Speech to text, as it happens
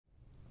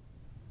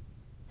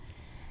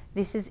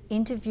This is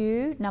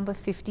interview number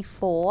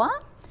 54,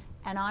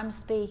 and I'm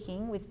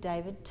speaking with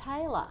David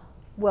Taylor.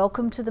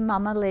 Welcome to the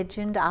Mama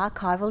Legend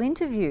archival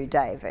interview,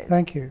 David.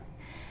 Thank you.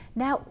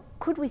 Now,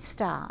 could we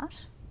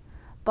start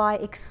by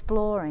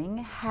exploring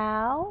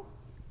how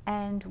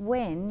and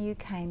when you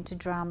came to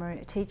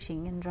drama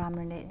teaching and drama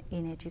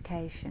in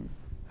education?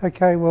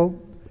 Okay, well,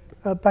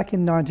 back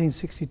in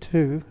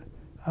 1962,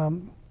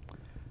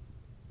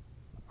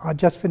 I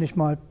just finished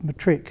my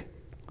matric,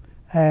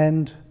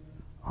 and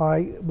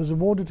I was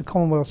awarded a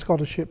Commonwealth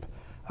Scholarship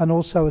and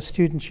also a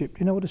studentship.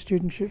 You know what a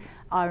studentship?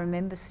 I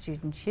remember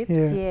studentships,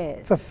 Yeah.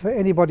 yes. For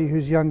anybody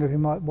who's younger who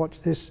might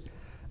watch this,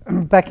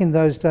 back in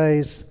those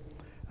days,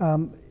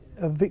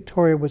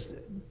 Victoria was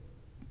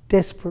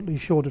desperately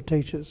short of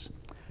teachers,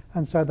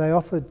 and so they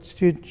offered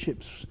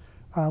studentships,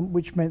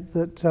 which meant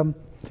that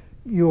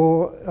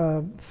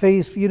your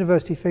fees,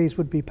 university fees,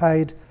 would be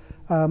paid,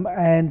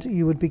 and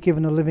you would be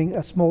given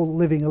a small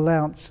living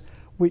allowance,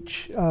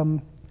 which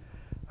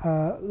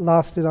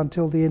lasted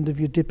until the end of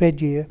your dip-ed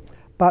year.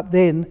 But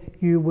then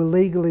you were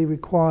legally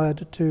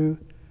required to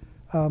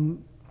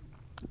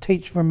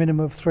teach for a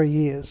minimum of 3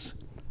 years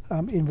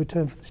in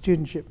return for the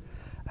studentship.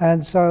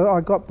 And so I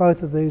got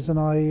both of these, and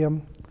I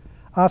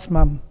asked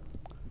Mum,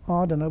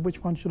 I don't know,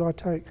 which one should I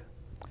take?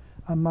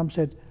 And Mum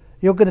said,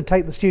 you're going to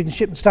take the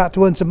studentship and start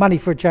to earn some money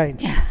for a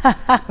change.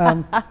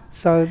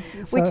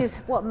 Which is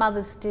what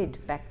mothers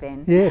did back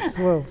then. Yes,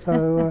 well,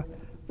 so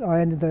I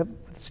ended up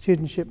with the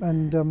studentship,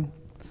 and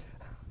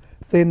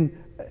then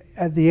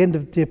at the end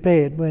of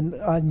dip-ed, when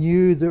I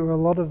knew there were a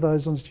lot of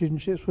those on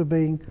studentships were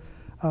being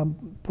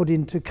put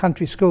into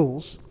country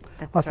schools,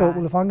 I thought,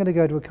 well, if I'm going to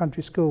go to a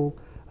country school,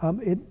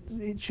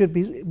 it should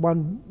be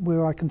one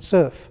where I can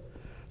surf.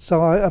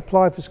 So I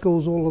applied for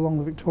schools all along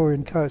the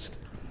Victorian coast.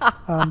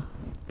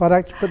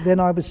 But then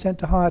I was sent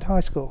to Highett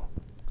High School.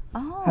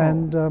 Oh,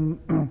 and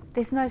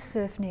there's no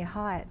surf near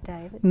Highett,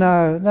 David.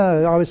 No,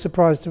 I was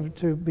surprised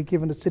to be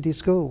given a city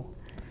school.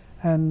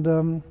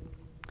 And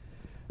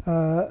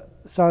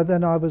so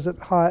then I was at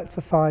Highett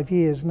for 5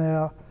 years.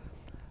 Now,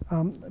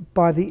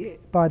 by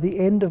the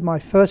end of my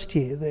first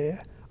year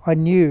there, I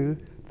knew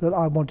that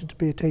I wanted to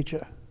be a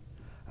teacher.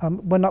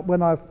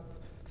 When I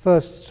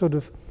first sort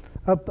of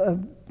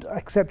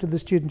accepted the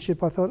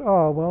studentship, I thought,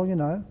 oh, well, you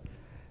know,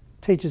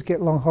 teachers get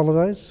long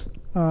holidays,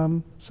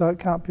 so it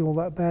can't be all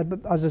that bad.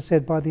 But as I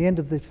said, by the end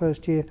of the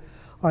first year,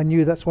 I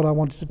knew that's what I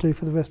wanted to do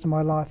for the rest of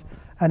my life.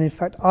 And in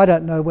fact, I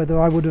don't know whether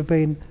I would have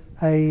been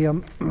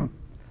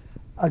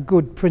a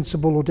good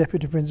principal or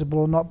deputy principal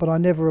or not, but I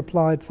never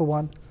applied for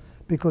one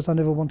because I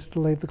never wanted to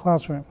leave the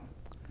classroom.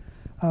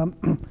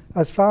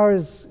 As far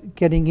as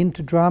getting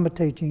into drama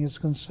teaching is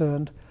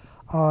concerned,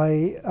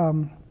 my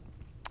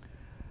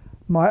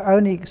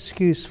only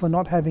excuse for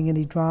not having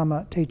any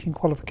drama teaching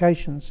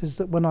qualifications is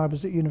that when I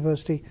was at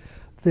university,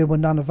 there were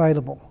none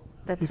available.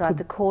 That's right,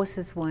 the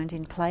courses weren't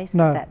in place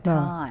at that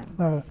time.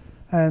 No,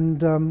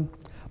 and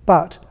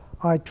but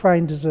I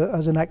trained as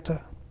an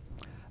actor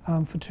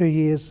for 2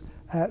 years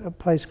at a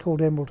place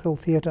called Emerald Hill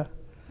Theatre,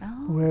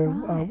 where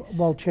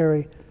Wal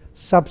Cherry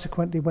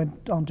subsequently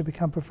went on to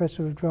become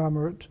Professor of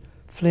Drama at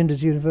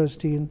Flinders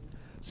University in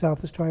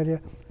South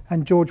Australia,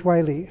 and George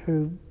Whaley,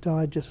 who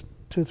died just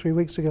 2 or 3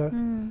 weeks ago,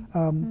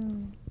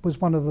 was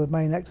one of the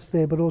main actors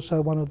there, but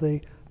also one of the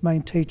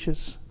main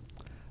teachers.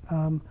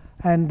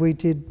 And we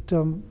did,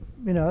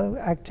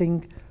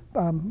 acting,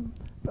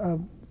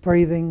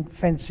 breathing,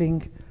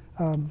 fencing,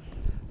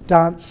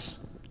 dance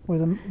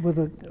with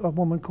a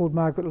woman called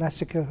Margaret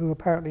Lassiter, who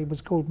apparently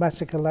was called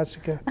Massacre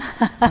Lassiter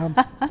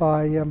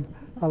by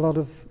a lot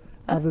of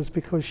others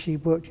because she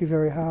worked you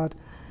very hard,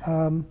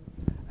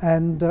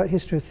 and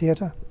history of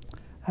theatre.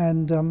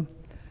 And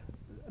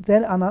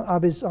then I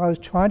was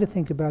trying to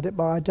think about it,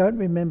 but I don't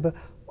remember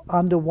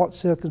under what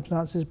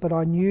circumstances, but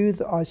I knew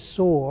that I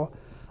saw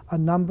a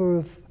number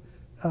of,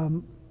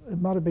 it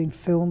might have been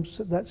films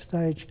at that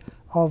stage,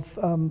 of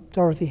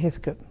Dorothy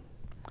Heathcote,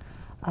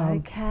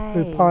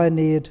 who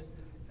pioneered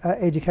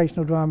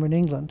educational drama in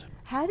England.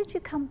 How did you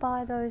come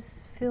by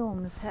those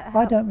films?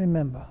 I don't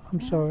remember,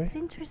 I'm sorry. It's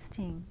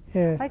interesting.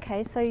 Yeah.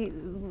 Okay, so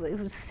it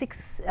was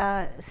Six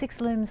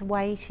Looms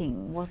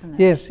Waiting, wasn't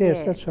it?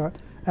 Yes, that's right.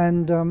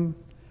 And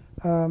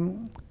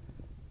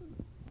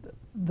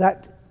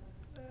that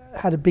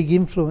had a big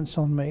influence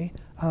on me,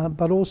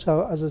 but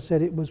also, as I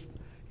said, it was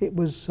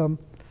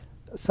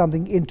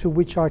something into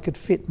which I could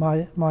fit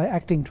my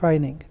acting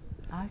training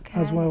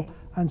as well.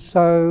 And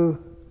so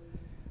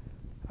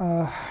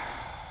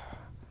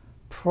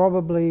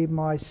probably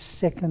my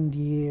second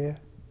year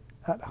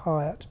at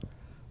Highett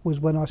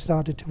was when I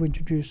started to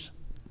introduce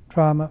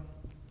drama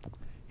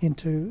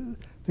into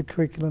the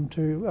curriculum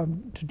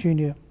to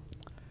junior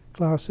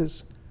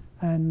classes,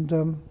 and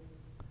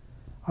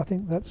I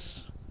think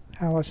that's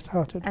how I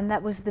started. And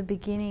that was the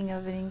beginning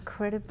of an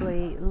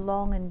incredibly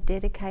long and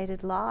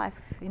dedicated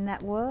life in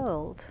that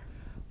world.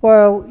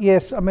 Well,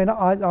 yes, I mean,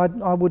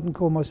 I wouldn't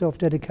call myself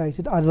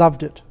dedicated. I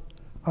loved it.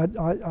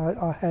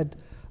 I had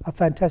a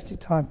fantastic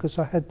time because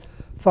I had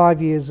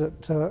 5 years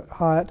at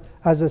Highett.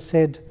 As I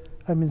said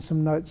in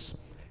some notes,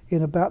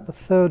 in about the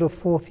third or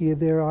fourth year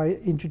there, I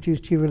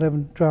introduced Year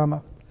 11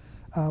 drama,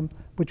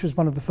 which was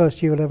one of the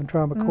first Year 11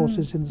 drama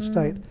courses in the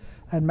state,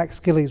 and Max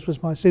Gillies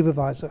was my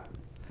supervisor.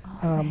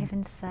 Oh, for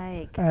heaven's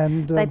sake.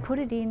 And they put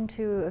it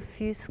into a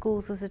few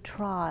schools as a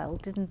trial,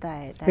 didn't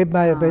they, at that It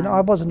may have been. time?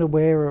 I wasn't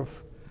aware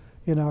of,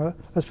 you know,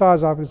 as far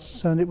as I was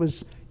concerned, it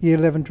was Year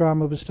 11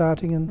 drama was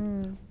starting,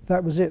 and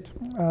that was it.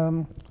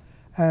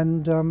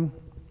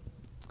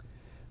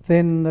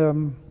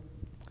 Then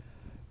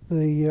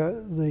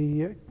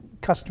the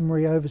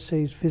customary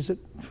overseas visit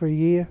for a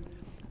year,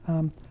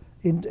 then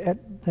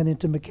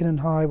into McKinnon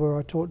High, where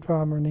I taught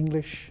drama and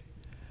English,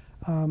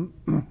 and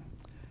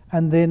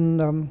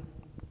then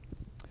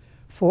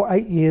for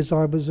 8 years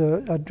I was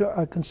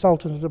a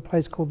consultant at a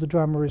place called the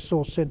Drama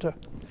Resource Centre,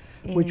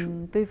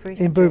 in Bouverie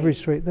Street. In Bouverie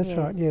Street, that's yes.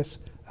 right, yes.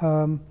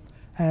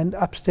 And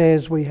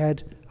upstairs we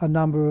had a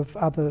number of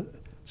other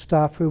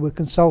staff who were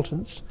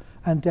consultants,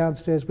 and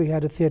downstairs we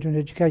had a theatre and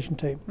education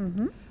team.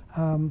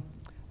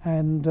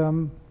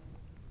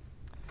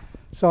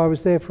 So I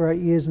was there for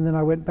 8 years, and then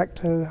I went back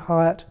to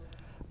Hyatt,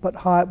 but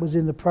Hyatt was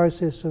in the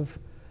process of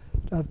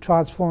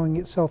transforming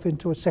itself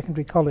into a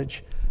secondary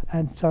college,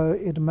 and so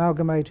it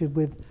amalgamated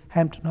with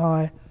Hampton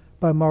High,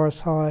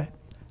 Beaumaris High,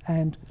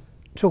 and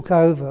took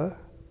over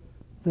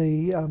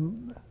the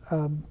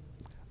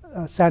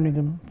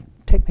Sandringham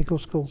Technical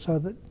School, so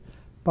that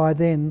by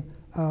then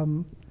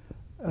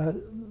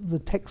the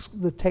tech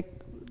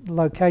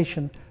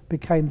location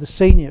became the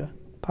senior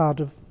part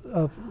of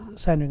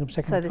Sandringham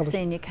Secondary College. So the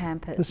senior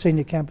campus. The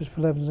senior campus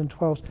for 11s and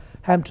 12s.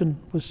 Hampton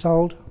was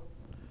sold,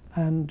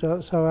 and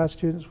so our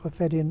students were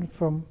fed in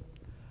from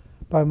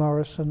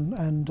Beaumaris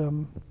and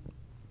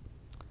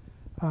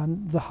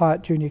the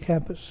Hyatt Junior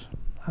Campus.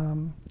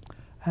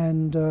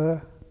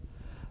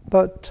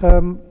 But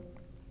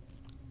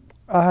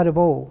I had a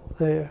ball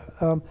there,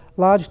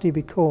 largely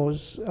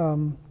because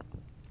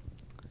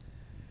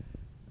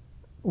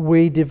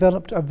we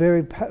developed a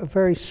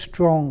very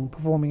strong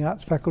performing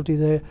arts faculty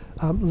there,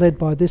 led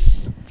by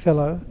this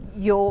fellow.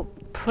 Your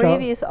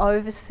previous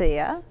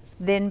overseer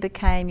then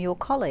became your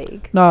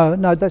colleague? No,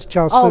 that's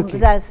Charles Sluky. Oh,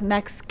 that's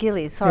Max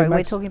Gillies. Sorry, Yeah, we're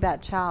Max. talking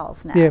about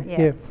Charles now.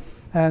 Yeah.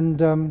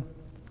 And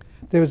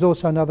there was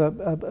also another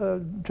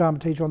drama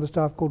teacher on the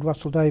staff called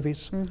Russell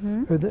Davies,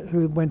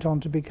 who went on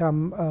to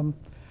become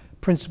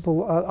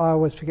principal. I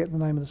always forget the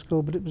name of the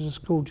school, but it was a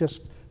school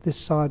just this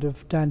side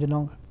of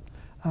Dandenong.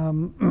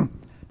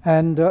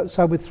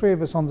 So with three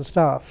of us on the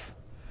staff,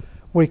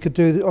 we could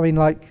do. I mean,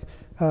 like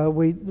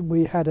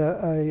we had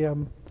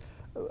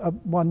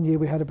one year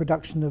we had a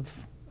production of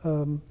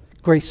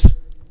Grease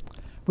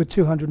with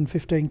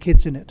 215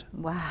 kids in it.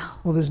 Wow.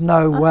 Well, there's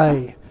no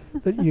way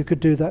that you could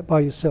do that by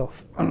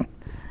yourself.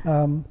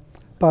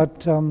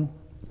 But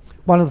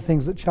one of the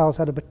things that Charles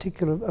had a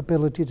particular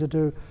ability to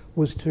do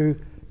was to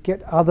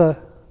get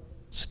other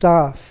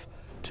staff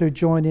to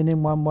join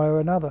in one way or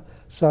another.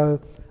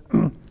 So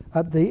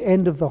at the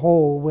end of the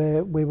hall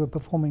where we were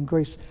performing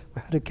Grease,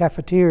 we had a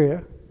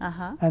cafeteria,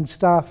 and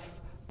staff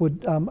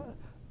would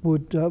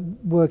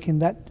work in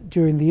that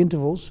during the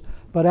intervals,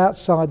 but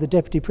outside the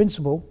deputy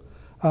principal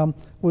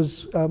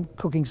was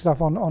cooking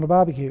stuff on a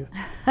barbecue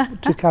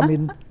to come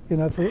in, you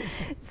know.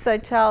 So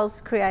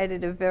Charles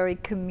created a very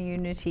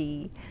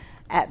community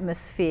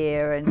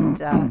atmosphere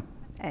and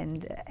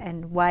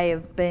way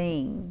of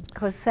being,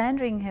 because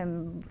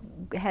Sandringham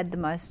had the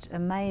most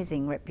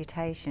amazing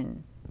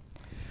reputation.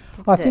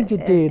 I think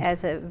it did.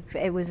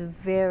 It was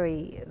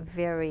very,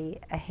 very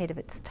ahead of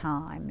its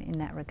time in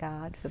that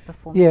regard for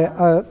performing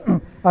arts.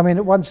 I mean,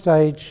 at one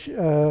stage,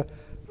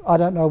 I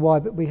don't know why,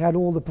 but we had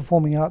all the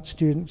performing arts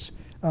students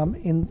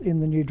in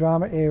the new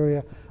drama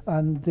area,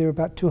 and there were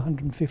about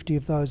 250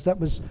 of those. That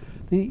was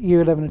the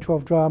Year 11 and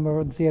 12 drama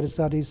and theatre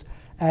studies,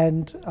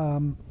 and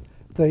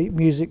the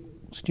music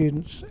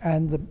students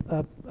and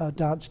the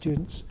dance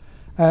students.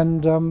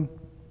 And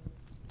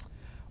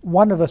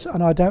one of us,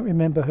 and I don't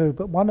remember who,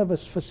 but one of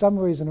us, for some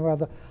reason or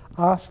other,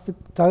 asked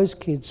those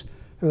kids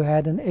who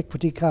had an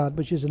equity card,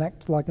 which is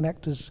like an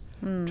actor's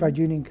trade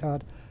union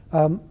card,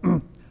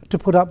 to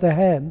put up their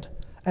hand,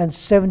 and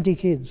 70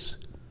 kids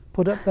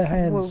put up their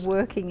hands. Were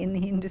working in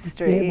the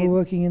industry. Yeah, were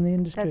working in the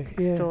industry. That's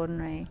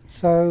extraordinary.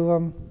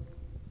 So,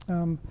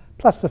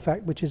 plus the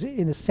fact, which is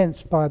in a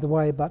sense, by the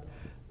way, but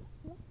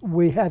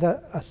we had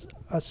a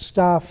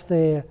staff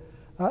there,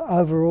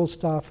 overall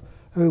staff,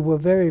 who were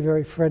very,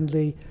 very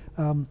friendly,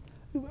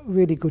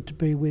 really good to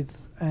be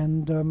with,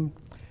 and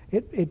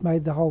it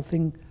made the whole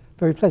thing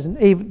very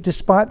pleasant, even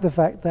despite the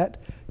fact that,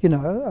 you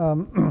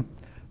know,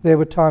 there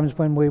were times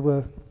when we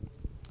were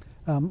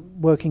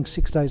working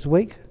 6 days a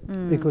week,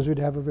 because we'd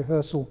have a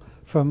rehearsal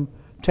from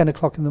 10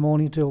 o'clock in the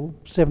morning till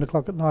 7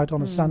 o'clock at night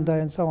on a Sunday,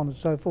 and so on and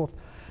so forth.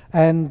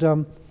 And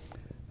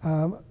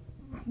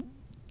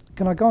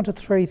can I go on to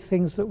three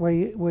things that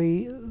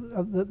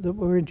that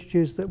were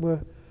introduced that were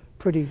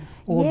pretty,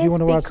 or do you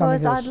want to ask something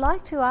else? Yes, because I'd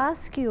like to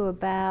ask you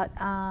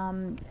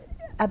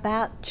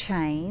about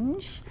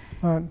change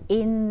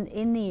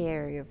in the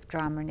area of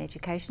drama and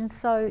education.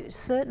 So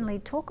certainly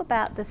talk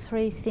about the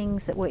three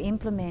things that were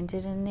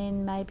implemented, and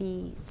then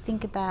maybe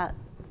think about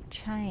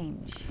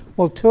change?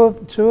 Well,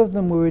 two of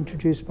them were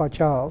introduced by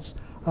Charles.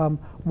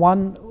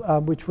 One,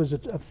 which was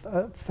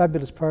a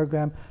fabulous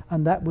program,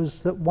 and that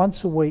was that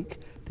once a week,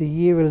 the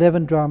Year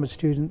 11 drama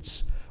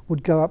students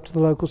would go up to the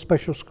local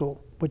special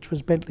school, which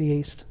was Bentley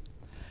East,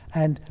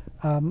 and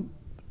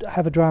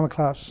have a drama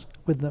class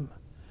with them.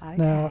 Okay.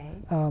 Now,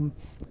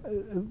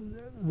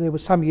 there were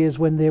some years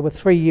when there were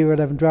 3 Year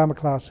 11 drama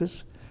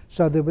classes,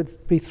 so there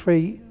would be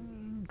 3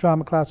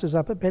 drama classes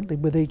up at Bentley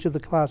with each of the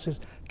classes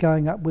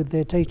going up with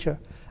their teacher.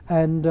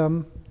 And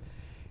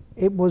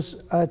I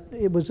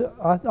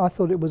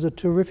thought it was a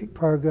terrific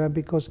program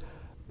because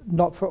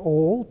not for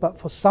all, but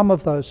for some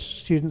of those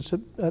students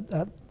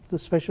at the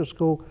special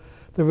school,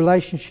 the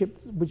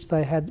relationship which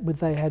they had with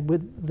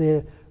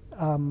their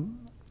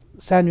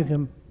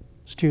Sandringham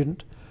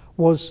student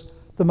was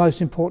the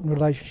most important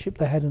relationship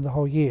they had in the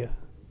whole year.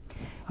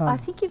 I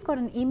think you've got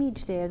an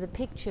image there, the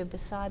picture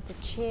beside the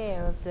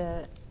chair of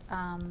the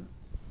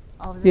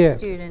Yeah.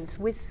 students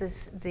with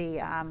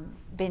the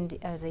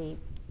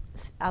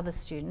other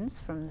students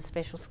from the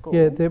special school.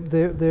 Yeah, there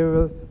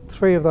were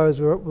 3 of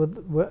those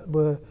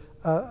were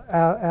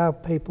our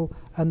people,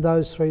 and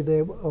those 3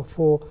 there or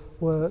 4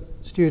 were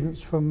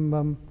students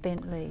from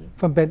Bentley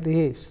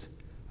East,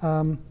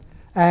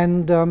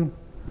 and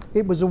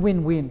it was a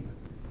win-win.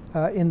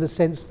 In the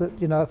sense that,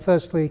 you know,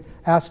 firstly,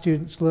 our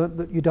students learnt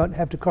that you don't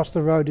have to cross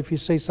the road if you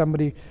see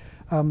somebody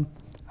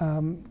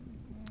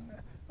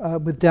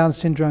with Down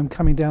syndrome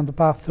coming down the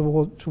path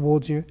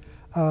towards you.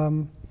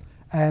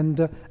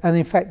 And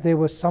in fact, there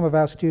were some of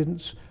our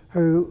students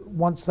who,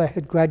 once they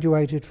had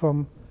graduated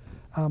from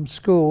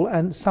school,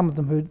 and some of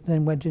them who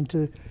then went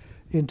into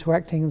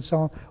acting and so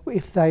on,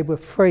 if they were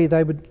free,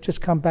 they would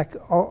just come back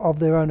of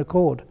their own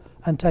accord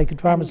and take a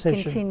drama session.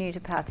 And continue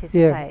to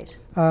participate.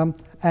 Yeah.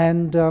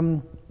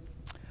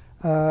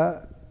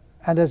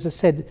 And as I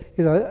said,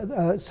 you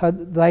know, so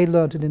they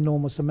learnt an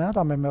enormous amount. I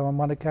remember on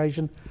one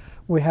occasion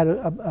we had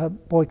a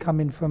boy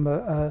come in from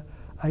a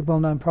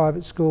well-known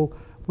private school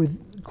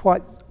with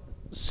quite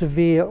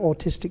severe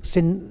autistic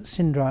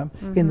syndrome,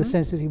 in the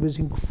sense that he was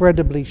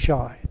incredibly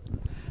shy.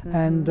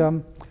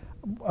 And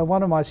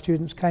one of my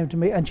students came to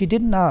me, and she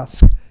didn't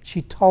ask.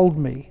 She told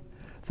me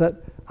that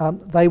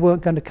they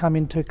weren't going to come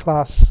into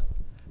class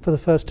for the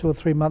first 2 or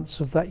 3 months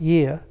of that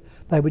year.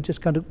 They were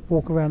just going to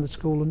walk around the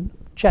school and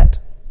chat.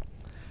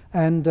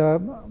 And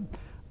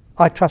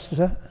I trusted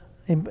her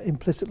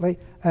implicitly,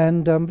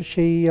 and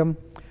she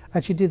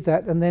did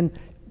that. And then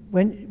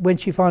when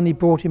she finally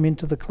brought him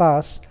into the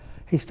class,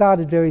 he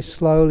started very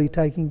slowly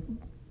taking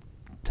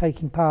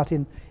part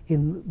in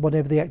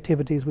whatever the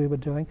activities we were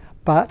doing.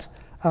 But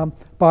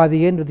by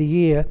the end of the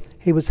year,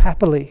 he was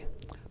happily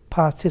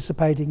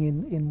participating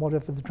in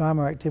whatever the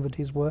drama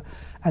activities were.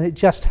 And it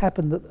just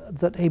happened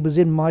that he was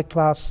in my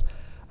class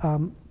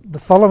the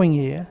following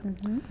year,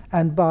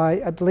 and by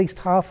at least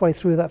halfway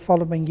through that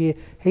following year,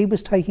 he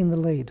was taking the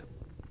lead.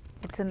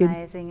 It's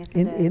amazing,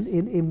 isn't it?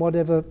 In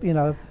whatever, you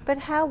know. But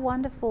how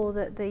wonderful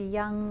that the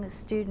young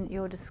student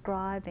you're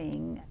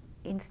describing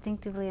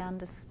instinctively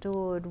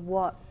understood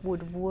what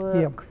would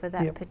work for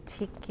that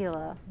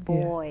particular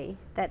boy.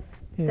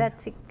 That's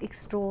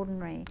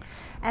extraordinary.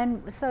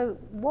 And so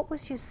what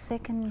was your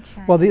second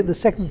change? Well, the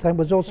second thing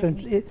was also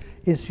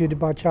instituted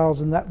by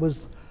Charles, and that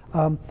was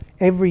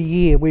every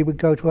year we would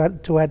go to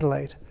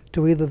Adelaide,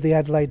 to either the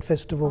Adelaide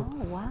Festival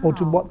or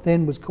to what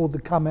then was called the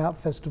Come Out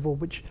Festival,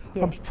 which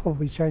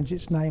probably changed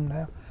its name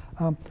now.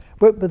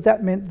 But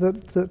that meant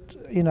that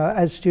you know,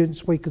 as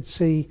students we could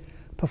see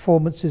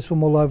performances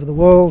from all over the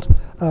world,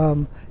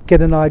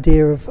 get an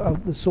idea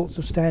of the sorts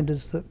of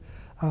standards that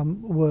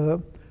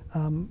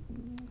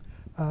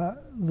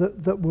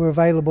were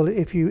available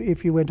if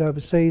you went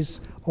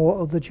overseas,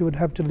 or that you would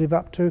have to live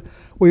up to.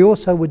 We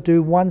also would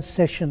do one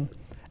session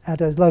at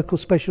a local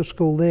special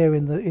school there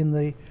in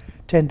the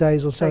 10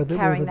 days or so that we were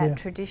there. Carrying that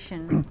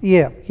tradition.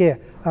 Yeah.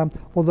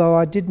 Although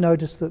I did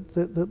notice that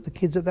the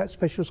kids at that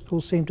special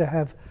school seemed to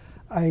have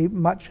a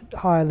much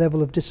higher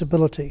level of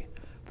disability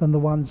than the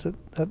ones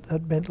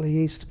at Bentley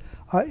East.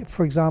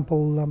 For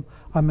example,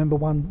 I remember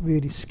one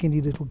really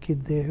skinny little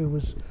kid there who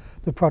was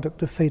the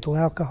product of fetal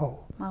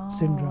alcohol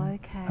syndrome,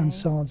 and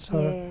so on.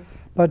 So,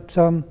 but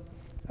so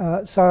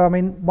I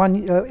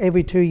mean,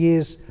 every 2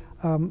 years.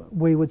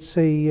 We would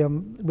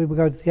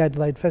go to the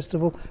Adelaide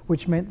Festival,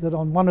 which meant that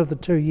on one of the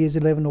 2 years,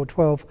 11 or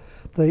 12,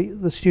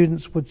 the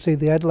students would see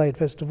the Adelaide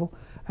Festival.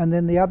 And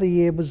then the other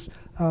year was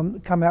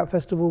Come Out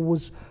Festival,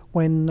 was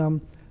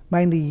when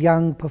mainly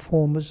young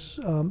performers,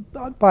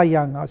 by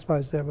young I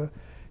suppose they were,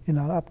 you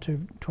know, up to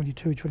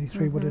 22,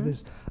 23, whatever it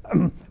is,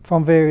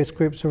 from various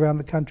groups around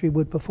the country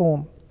would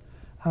perform.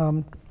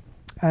 You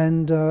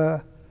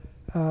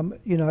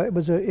know, it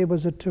was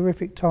a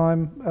terrific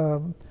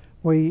time.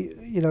 We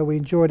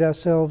enjoyed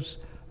ourselves.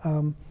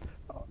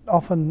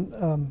 Often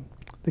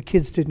the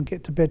kids didn't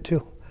get to bed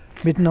till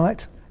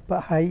midnight,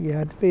 but hey, you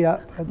had to be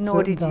up at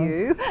Nor did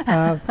you.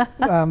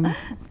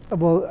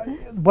 Well,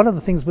 one of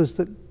the things was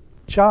that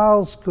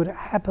Charles could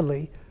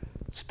happily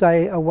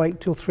stay awake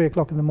till 3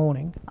 o'clock in the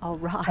morning. Oh,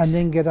 right. And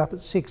then get up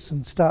at 6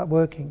 and start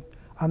working.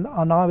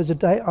 and I was a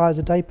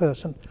day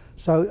person.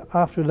 So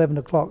after 11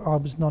 o'clock, I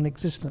was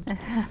non-existent.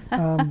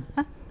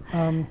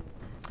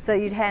 So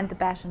you'd hand the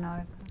baton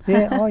over.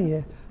 Yeah, oh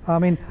yeah. I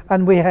mean,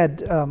 and we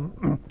had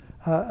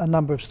a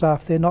number of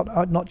staff there,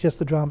 not just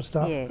the drama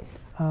staff.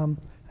 Yes.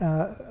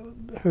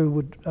 Who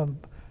would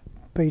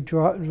be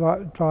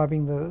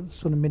driving the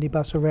sort of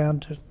minibus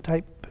around to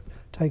take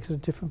us to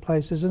different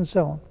places and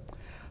so on.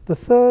 The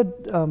third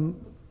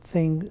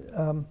thing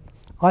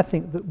I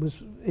think that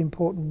was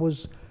important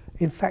was,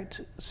 in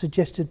fact,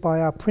 suggested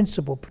by our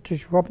principal,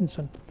 Patricia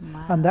Robinson.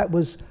 Wow. And that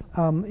was,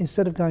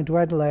 instead of going to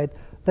Adelaide,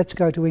 let's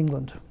go to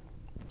England,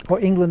 or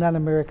England and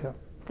America.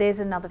 There's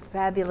another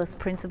fabulous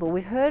principle.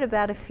 We've heard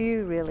about a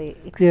few really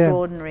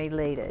extraordinary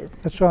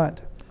leaders. That's right.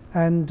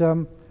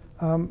 And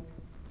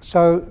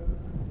so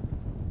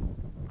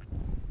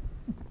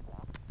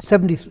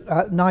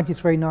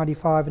 93,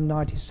 95 and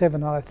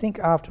 97, I think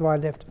after I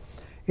left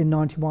in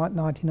 91,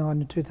 99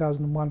 and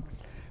 2001,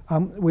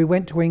 we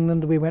went to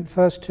England. We went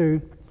first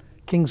to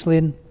King's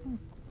Lynn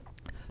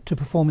to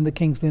perform in the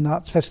King's Lynn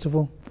Arts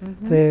Festival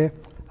there.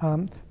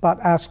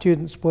 But our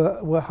students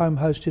were home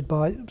hosted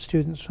by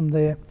students from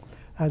there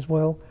as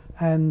well.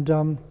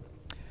 And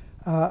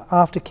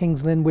after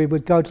King's Lynn, we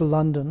would go to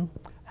London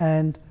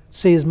and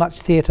see as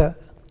much theatre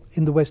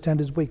in the West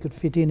End as we could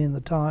fit in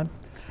the time.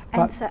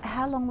 And so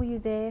how long were you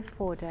there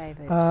for,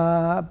 David?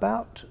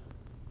 About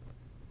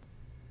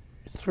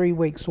 3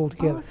 weeks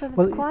altogether. Oh, so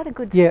that's quite a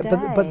good stay.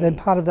 Yeah, but then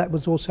part of that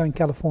was also in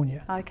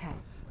California. Okay.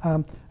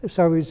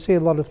 So we'd see a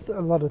lot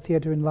of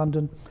theatre in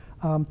London.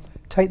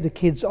 Take the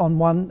kids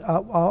on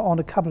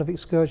a couple of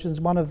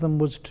excursions. One of them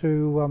was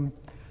to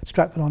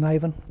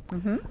Stratford-on-Avon,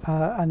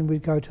 and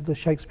we'd go to the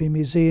Shakespeare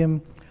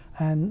Museum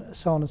and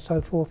so on and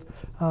so forth.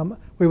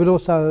 We would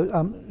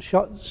also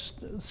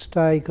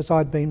stay, because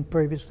I'd been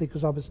previously,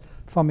 because I was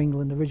from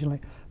England originally,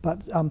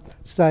 but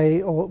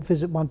stay or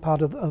visit one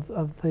part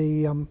of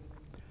the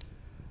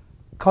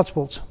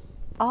Cotswolds.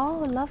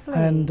 Oh, lovely.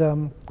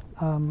 And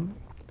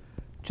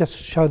just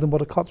show them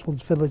what a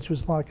Cotswolds village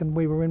was like. And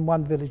we were in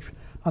one village,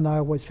 and I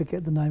always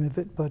forget the name of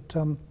it, but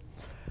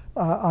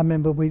I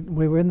remember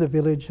we were in the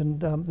village,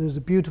 and there's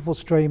a beautiful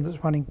stream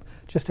that's running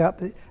just out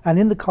there. And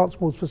in the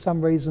Cotswolds, for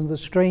some reason, the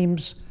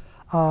streams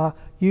are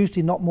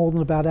usually not more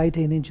than about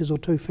 18 inches or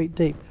 2 feet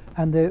deep,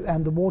 and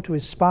the water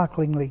is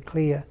sparklingly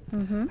clear,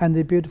 and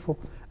they're beautiful.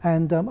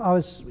 And I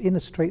was in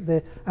a street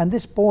there, and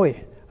this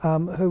boy,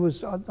 who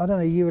was, I don't know,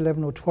 year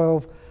 11 or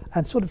 12,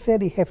 and sort of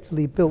fairly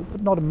heftily built,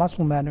 but not a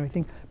muscle man or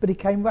anything, but he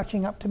came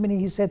rushing up to me and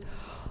he said,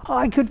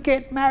 "I could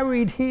get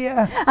married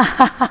here."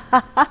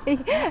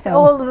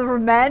 All of the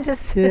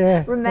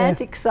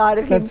romantic side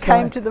of him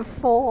came to the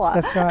fore.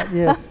 That's right,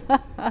 yes.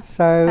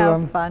 So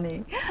how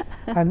funny.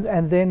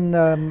 And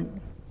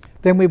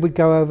then we would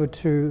go over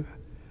to,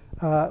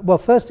 well,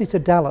 firstly to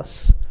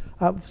Dallas,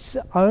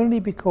 only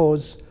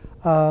because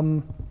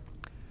one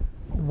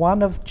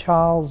of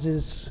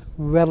Charles's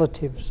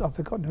relatives, I've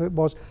forgotten who it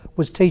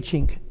was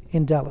teaching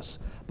in Dallas,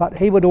 but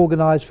he would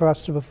organise for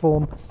us to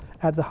perform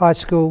at the high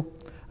school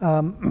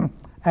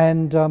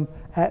and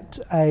at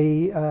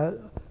a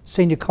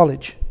senior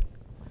college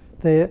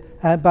there.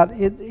 But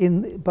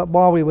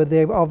while we were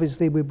there,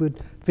 obviously we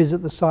would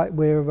visit the site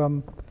where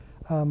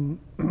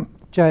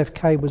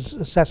JFK was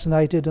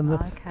assassinated, and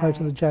go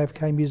to the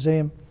JFK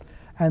Museum,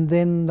 and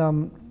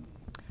then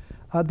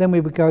we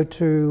would go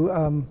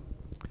to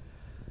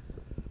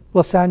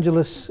Los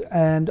Angeles,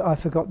 and I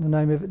forgot the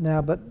name of it now,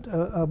 but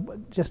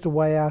just a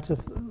way out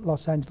of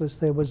Los Angeles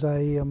there was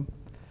an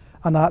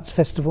arts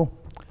festival,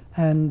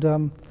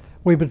 and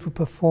we would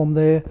perform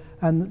there,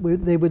 and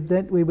we would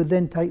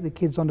then take the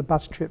kids on a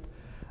bus trip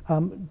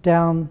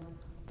down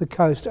the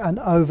coast and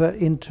over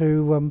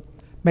into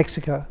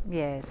Mexico.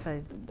 Yeah,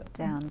 so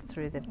down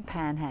through the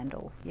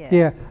Panhandle. Yeah.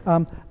 Yeah,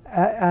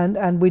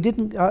 and we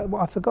didn't.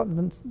 I've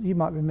forgotten. You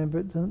might remember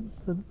it.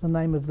 The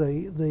name of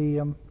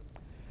the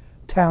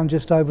town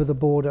just over the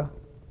border,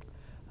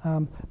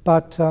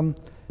 but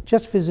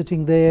just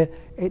visiting there,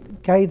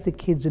 it gave the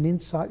kids an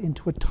insight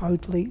into a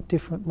totally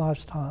different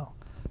lifestyle,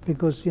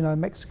 because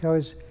Mexico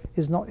is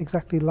not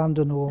exactly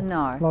London or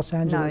Los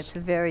Angeles. No, it's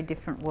a very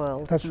different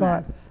world. That's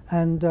right,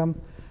 and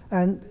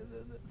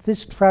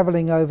this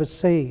travelling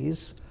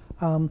overseas,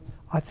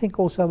 I think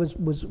also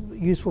was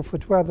useful for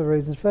two other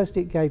reasons.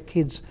 Firstly, it gave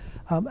kids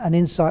an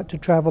insight to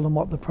travel and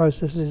what the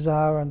processes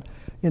are, and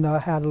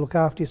how to look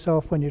after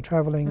yourself when you're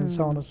travelling, and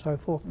so on and so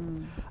forth.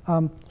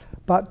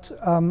 But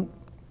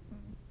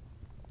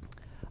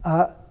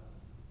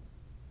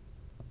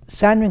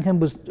Sandringham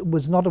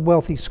was not a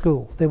wealthy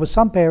school. There were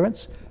some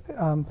parents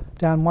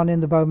down one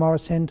end, the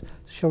Beaumaris end,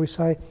 shall we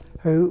say,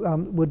 who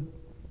would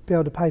be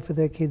able to pay for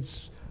their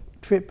kids'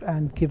 trip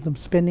and give them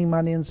spending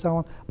money and so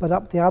on. But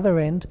up the other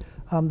end,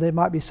 there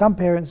might be some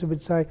parents who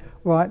would say,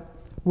 right,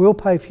 we'll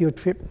pay for your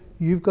trip,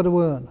 you've got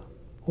to earn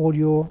all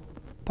your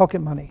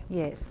pocket money,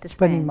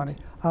 spending money,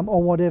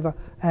 or whatever.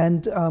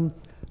 And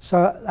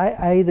so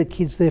the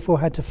kids therefore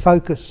had to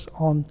focus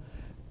on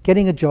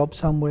getting a job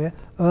somewhere,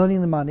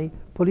 earning the money,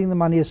 putting the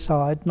money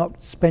aside,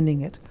 not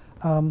spending it,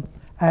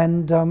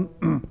 and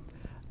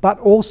But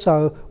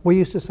also, we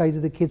used to say to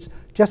the kids,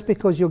 just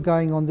because you're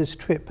going on this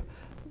trip,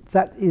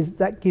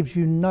 that gives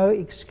you no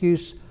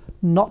excuse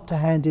not to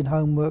hand in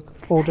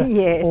homework or to,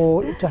 yes.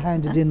 or to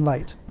hand it in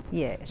late.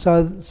 Yes.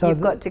 So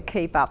you've got to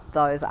keep up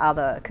those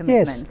other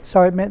commitments. Yes.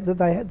 So it meant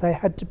that they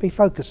had to be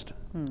focused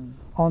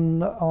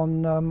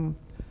on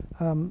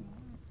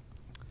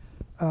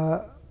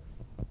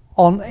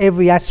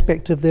every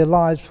aspect of their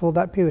lives for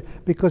that period,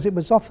 because it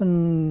was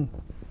often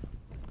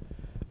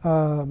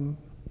about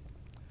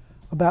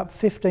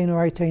 15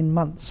 or 18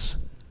 months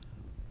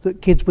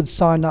that kids would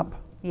sign up.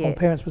 Yes. Or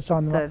parents would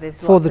sign them so up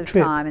there's for lots the of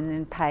trip. time, and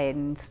then pay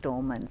in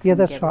instalments. Yeah,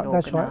 and that's get right. it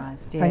That's right.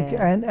 organised. Yeah.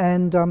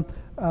 And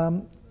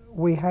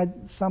we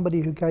had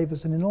somebody who gave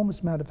us an enormous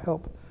amount of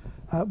help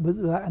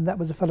with that, and that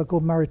was a fellow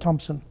called Murray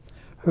Thompson,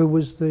 who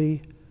was the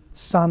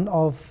son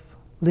of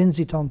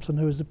Lindsay Thompson,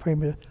 who was the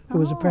premier, of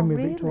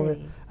really? Victoria,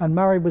 and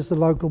Murray was the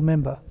local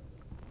member,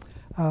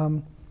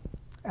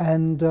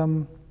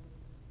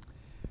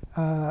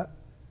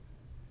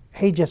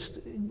 he just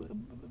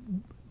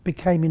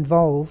became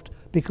involved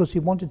because he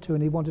wanted to,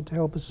 and he wanted to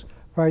help us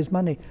raise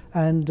money.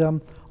 And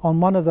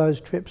on one of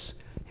those trips,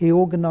 he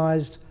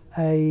organised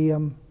a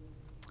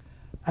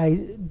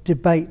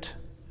debate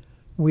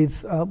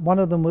with one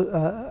of them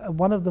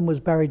was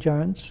Barry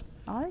Jones,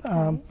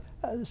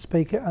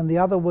 speaker, and the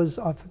other was,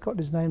 I forgot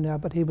his name now,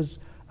 but he was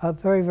a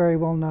very, very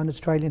well-known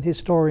Australian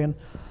historian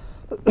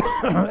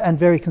and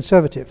very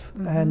conservative.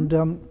 And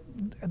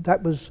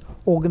that was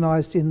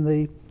organised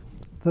in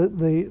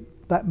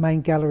that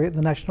main gallery at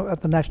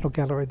the National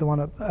Gallery, the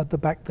one at the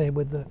back there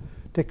with the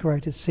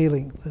decorated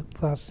ceiling, the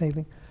glass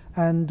ceiling.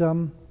 And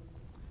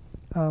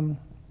I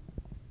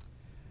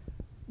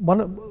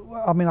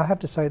have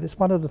to say this,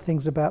 one of the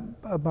things about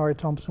Murray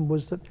Thompson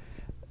was that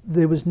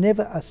there was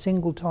never a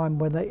single time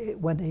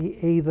when he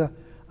either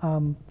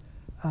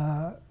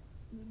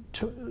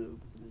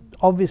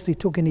obviously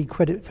took any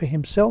credit for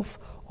himself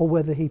or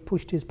whether he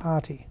pushed his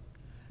party,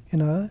 you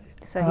know.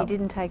 So he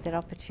didn't take that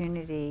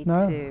opportunity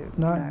to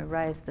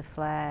raise the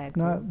flag?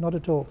 No, not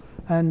at all.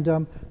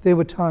 And there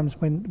were times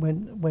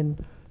when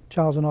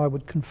Charles and I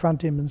would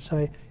confront him and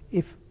say,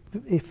 if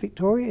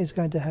Victoria is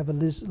going to have a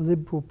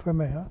Liberal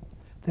Premier,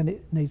 then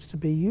it needs to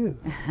be you.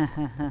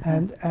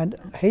 and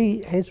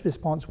his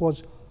response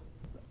was,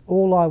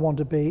 all I want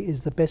to be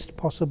is the best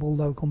possible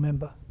local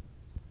member.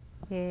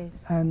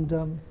 Yes.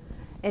 And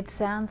it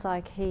sounds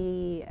like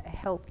he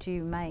helped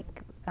you make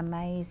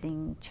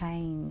amazing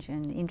change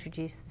and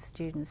introduce the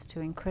students to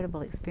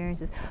incredible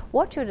experiences.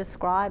 What you're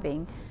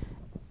describing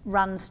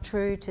runs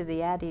true to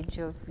the adage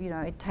of,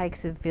 it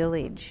takes a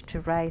village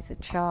to raise a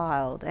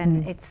child,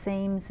 and it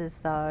seems as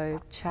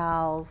though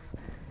Charles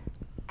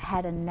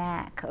had a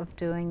knack of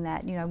doing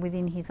that,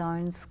 within his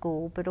own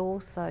school, but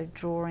also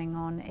drawing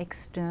on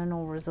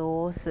external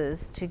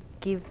resources to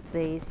give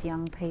these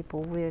young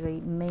people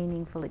really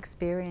meaningful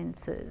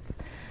experiences.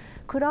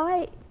 Could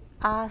I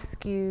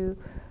ask you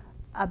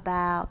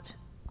about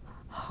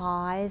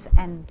highs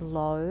and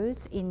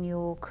lows in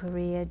your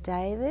career,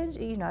 David?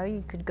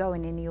 You could go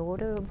in any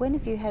order. When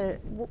have you had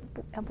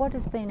what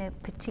has been a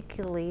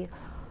particularly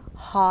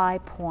high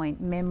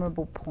point,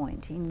 memorable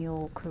point in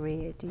your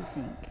career, do you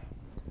think?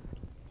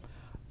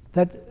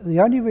 That the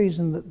only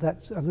reason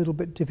that's a little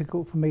bit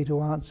difficult for me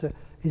to answer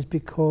is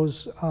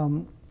because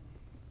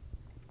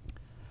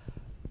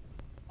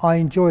I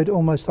enjoyed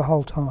almost the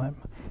whole time.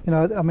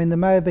 There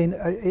may have been,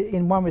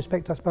 in one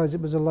respect, I suppose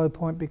it was a low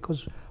point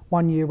because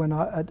one year when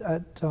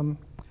at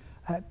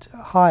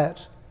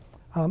Hyatt,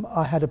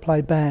 I had to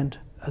play band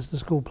as the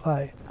school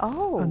play.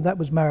 Oh. And that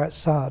was Marat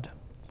Sard.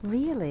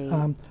 Really?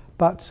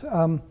 But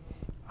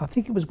I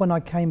think it was when I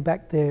came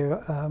back there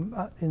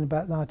in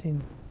about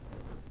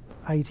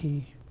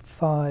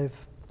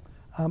 1985,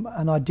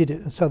 and I did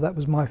it, and so that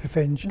was my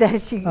revenge.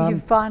 You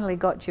finally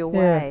got your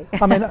way. Yeah.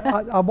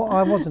 I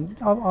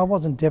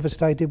wasn't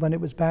devastated when it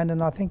was banned,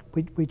 and I think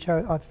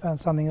I found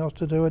something else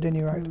to do at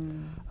any rate.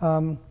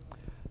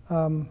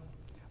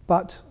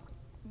 But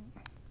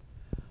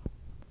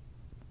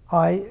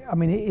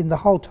in the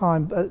whole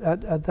time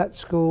at that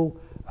school,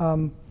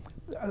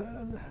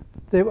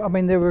 there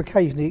were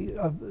occasionally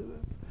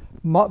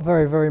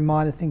very, very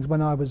minor things.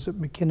 When I was at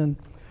McKinnon,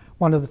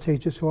 one of the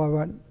teachers, who I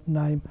won't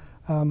name,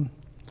 and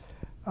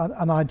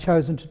I'd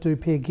chosen to do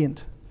Peer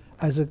Gynt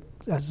as a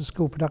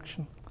school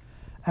production,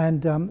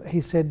 and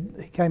he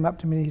came up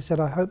to me and he said,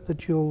 "I hope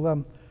that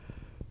you'll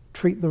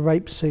treat the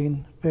rape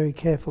scene very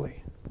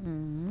carefully."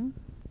 And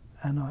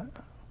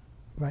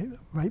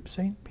rape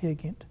scene, Peer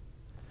Gynt,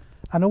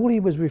 and all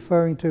he was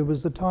referring to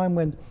was the time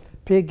when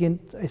Peer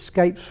Gynt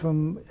escapes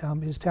from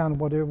his town or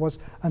whatever it was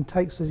and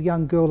takes a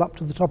young girl up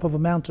to the top of a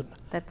mountain.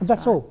 That's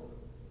right. All.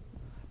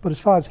 But as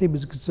far as he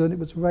was concerned, it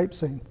was a rape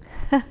scene,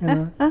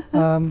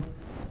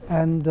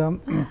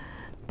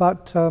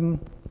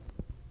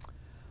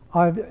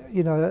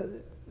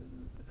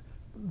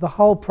 the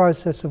whole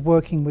process of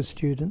working with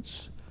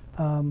students,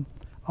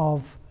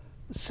 of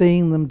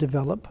seeing them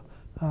develop,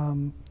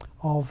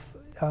 of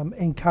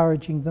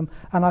encouraging them,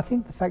 and I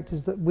think the fact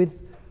is that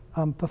with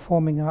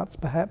performing arts,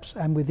 perhaps,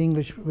 and with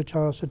English, which I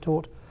also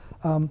taught,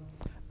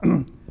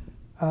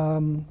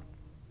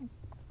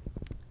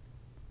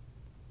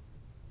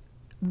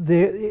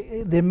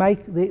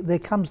 there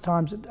comes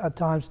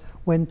times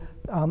when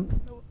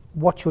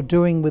what you're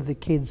doing with the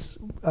kids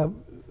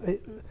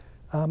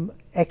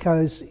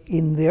echoes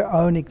in their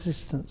own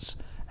existence,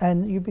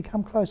 and you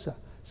become closer.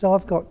 So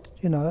I've got,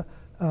 Fiona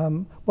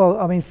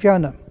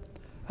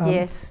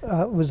yes.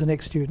 Was an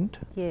ex-student.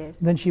 Yes.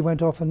 Then she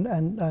went off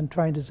and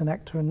trained as an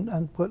actor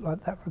and worked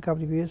like that for a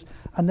couple of years,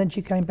 and then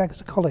she came back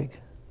as a colleague.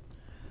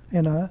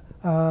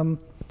 On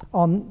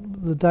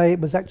the day, it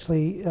was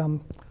actually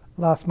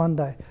last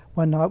Monday,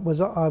 when I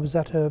was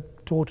at her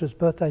daughter's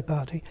birthday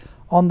party.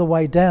 On the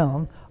way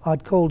down,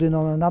 I'd called in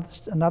on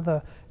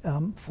another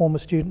former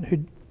student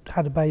who'd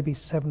had a baby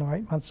 7 or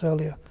 8 months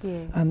earlier,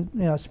 yes.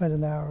 and spent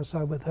an hour or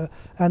so with her,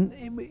 and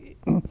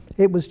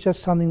it was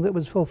just something that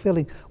was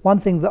fulfilling. One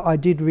thing that I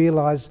did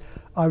realise,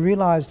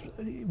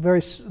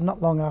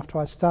 not long after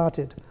I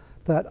started,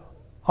 that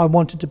I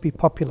wanted to be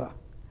popular.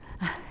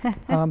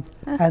 And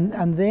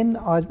then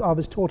I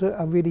was taught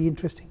a really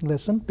interesting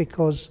lesson,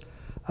 because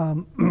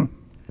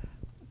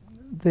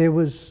there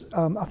was,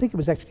 I think it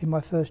was actually my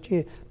first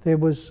year, there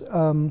was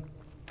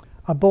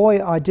a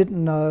boy I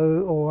didn't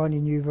know, or only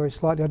knew very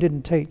slightly. I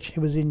didn't teach,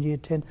 he was in year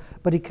 10,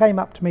 but he came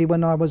up to me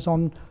when I was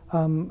on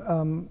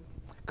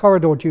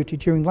corridor duty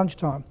during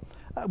lunchtime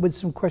with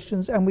some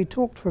questions, and we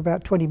talked for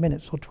about 20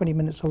 minutes or 20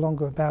 minutes or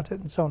longer about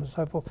it, and so on and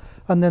so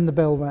forth, and then the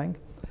bell rang.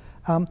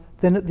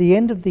 Then at the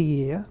end of the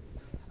year,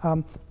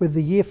 with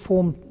the year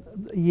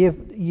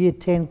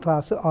 10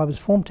 class that I was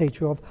form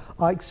teacher of,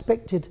 I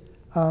expected,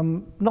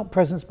 not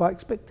presents, but I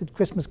expected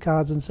Christmas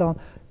cards and so on,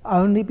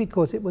 only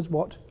because it was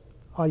what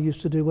I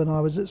used to do when I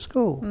was at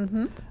school.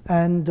 Mm-hmm.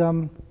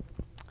 And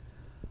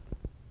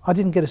I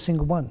didn't get a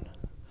single one.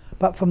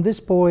 But from this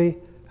boy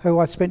who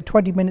I spent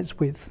 20 minutes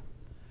with,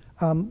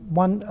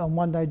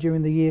 one day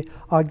during the year,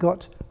 I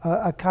got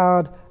a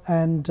card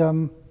and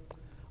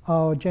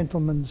a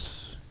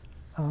gentleman's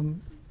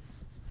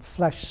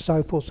flash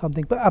soap or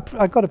something, but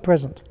I got a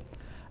present.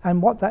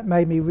 And what that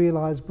made me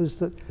realise was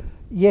that,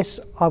 yes,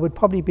 I would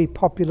probably be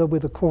popular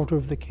with a quarter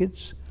of the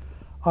kids,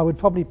 I would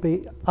probably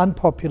be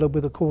unpopular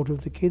with a quarter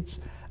of the kids,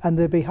 and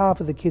there'd be half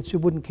of the kids who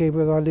wouldn't care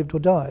whether I lived or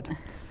died,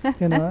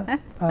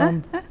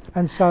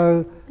 and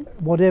so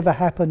whatever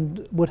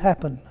happened would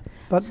happen.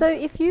 But so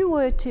if you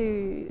were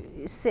to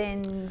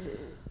send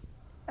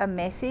a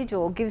message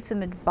or give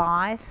some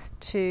advice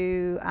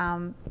to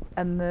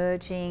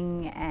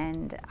emerging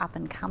and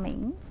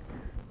up-and-coming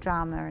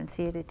drama and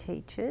theatre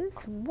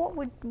teachers,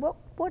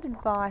 what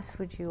advice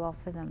would you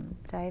offer them,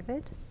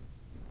 David?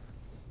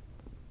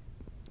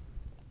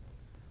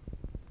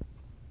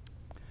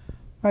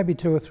 Maybe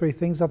 2 or 3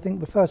 things. I think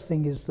the first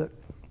thing is that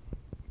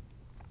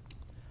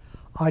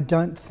I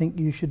don't think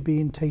you should be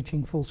in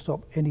teaching full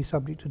stop any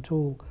subject at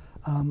all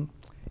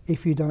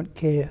if you don't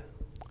care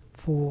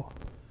for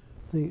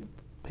the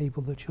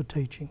people that you're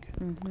teaching.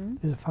 Mm-hmm.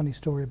 There's a funny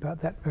story about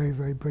that, very,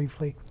 very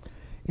briefly.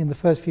 In the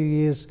first few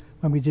years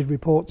when we did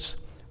reports,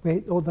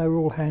 they were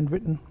all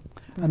handwritten,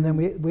 and then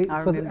we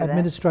for the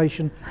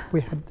administration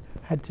we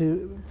had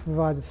to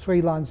provide a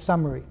 3-line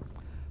summary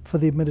for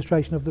the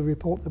administration of the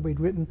report that we'd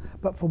written,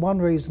 but for one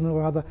reason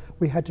or other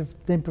we had to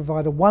then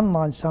provide a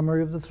 1-line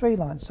summary of the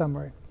 3-line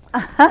summary.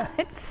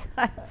 It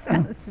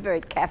sounds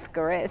very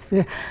Kafkaesque.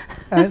 Yeah.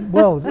 And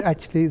well,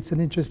 actually it's an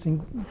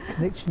interesting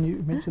connection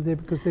you mentioned there,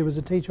 because there was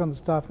a teacher on the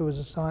staff who was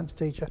a science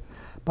teacher,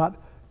 but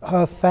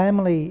her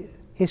family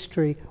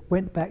history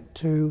went back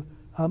to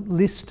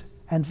Liszt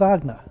and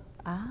Wagner.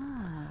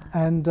 Ah.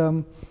 And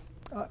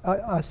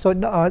I saw,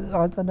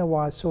 I don't know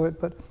why I saw it,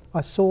 but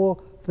I saw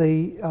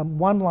the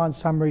 1-line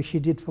summary she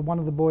did for one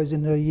of the boys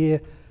in her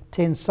year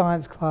 10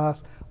 science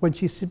class, when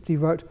she simply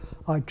wrote,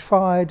 "I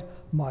tried,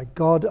 my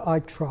God, I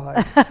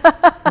tried."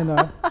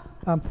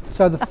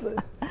 So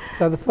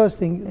the first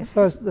thing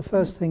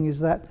is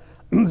that.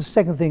 The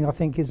second thing I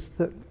think is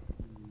that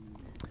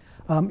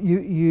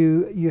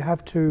you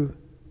have to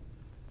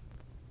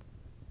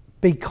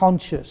be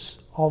conscious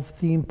of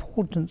the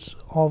importance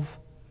of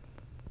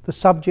the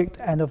subject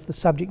and of the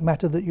subject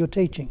matter that you're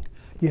teaching.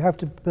 You have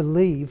to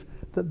believe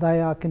that they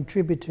are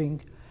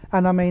contributing.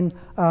 And I mean,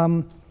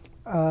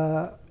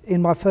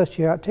 in my first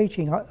year out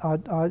teaching,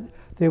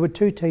 there were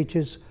 2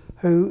 teachers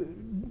who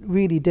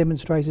really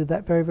demonstrated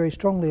that very, very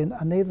strongly, and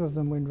neither of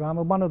them were in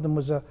drama. One of them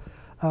was a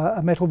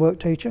metalwork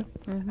teacher,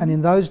 mm-hmm. and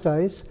in those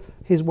days,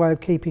 his way of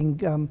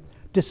keeping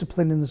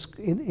discipline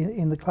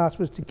in the class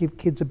was to give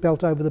kids a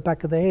belt over the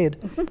back of their head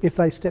if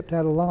they stepped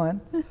out of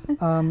line.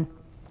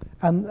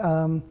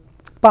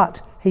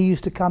 But he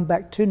used to come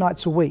back 2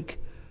 nights a week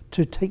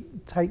to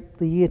take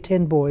the year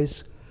 10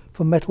 boys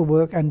for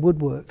metalwork and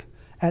woodwork,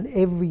 and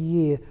every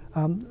year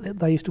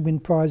they used to win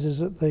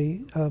prizes at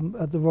the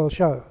Royal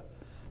Show,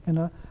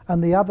 And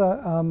the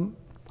other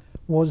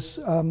was,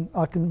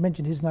 I can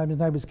mention his name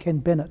was Ken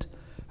Bennett,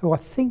 who I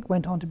think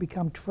went on to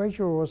become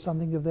treasurer or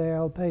something of the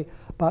ALP,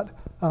 but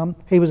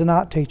he was an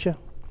art teacher,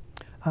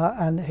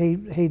 and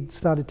he'd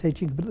started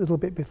teaching a little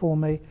bit before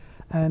me,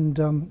 and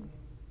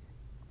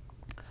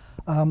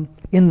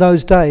in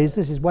those days,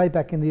 this is way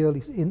back in the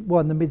in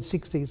the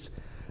mid-60s,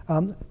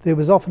 there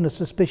was often a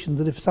suspicion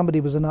that if somebody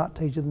was an art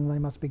teacher, then they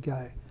must be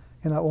gay.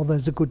 Or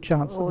there's a good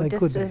chance that they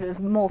could be. Or just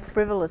a more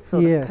frivolous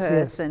sort of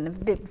person, a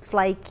bit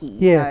flaky,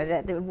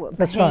 yeah.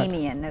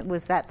 bohemian. Right. It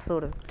was that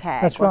sort of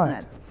tag, wasn't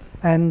it?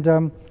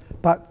 And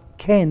but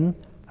Ken,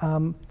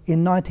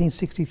 in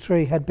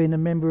 1963, had been a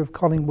member of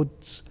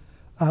Collingwood's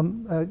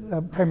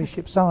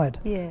premiership side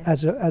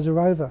as a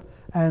rover.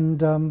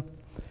 And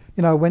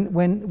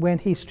when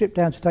he stripped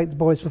down to take the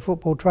boys for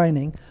football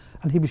training,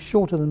 and he was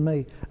shorter than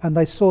me, and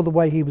they saw the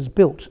way he was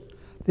built,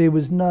 there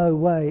was no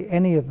way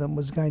any of them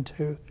was going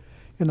to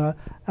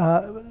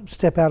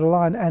step out of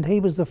line. And he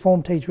was the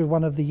form teacher of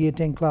one of the Year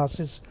 10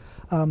 classes,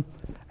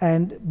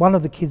 and one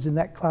of the kids in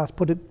that class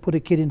put a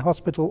kid in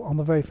hospital on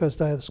the very first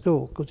day of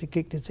school because he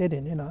kicked his head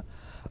in,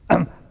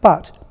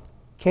 But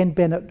Ken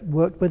Bennett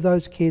worked with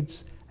those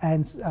kids,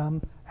 and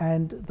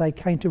they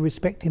came to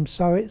respect him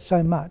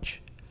so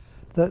much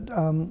that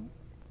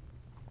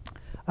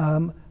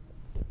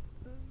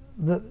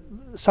that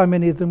so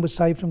many of them were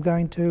saved from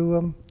going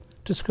to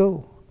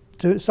school.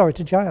 To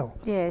jail.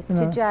 Yes,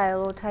 to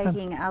jail or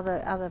taking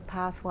other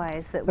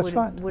pathways that would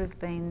have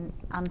been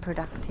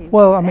unproductive.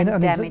 Well, I mean, and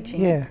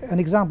damaging. An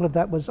example of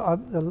that was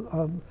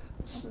a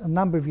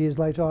number of years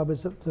later. I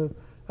was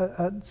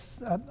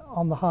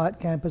on the Hyatt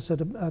campus at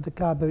a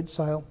car boot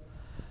sale,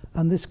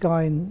 and this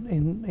guy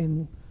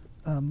in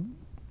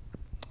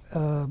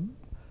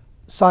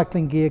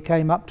cycling gear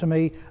came up to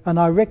me, and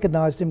I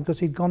recognised him because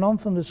he'd gone on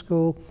from the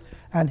school.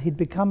 And he'd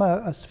become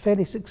a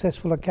fairly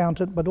successful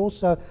accountant, but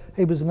also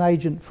he was an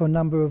agent for a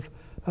number of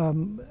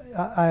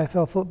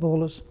AFL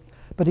footballers.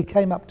 But he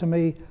came up to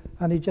me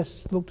and he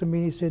just looked at me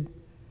and he said,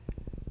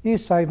 "You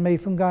saved me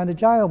from going to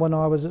jail when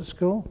I was at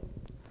school."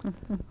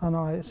 And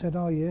I said,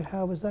 "Oh yeah,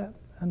 how was that?"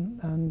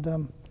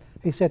 And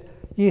he said,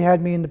 "You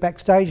had me in the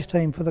backstage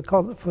team for the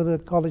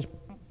college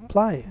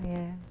play."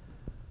 Yeah.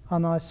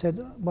 And I said,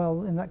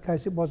 "Well, in that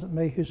case, it wasn't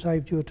me who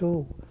saved you at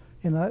all.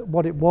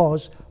 What it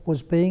was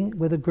being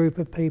with a group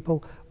of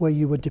people where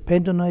you were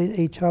dependent on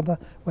each other,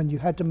 when you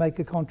had to make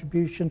a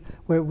contribution,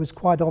 where it was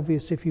quite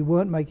obvious if you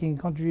weren't making a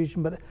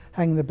contribution but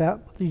hanging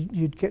about,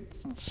 you'd get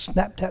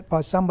snapped at by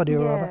somebody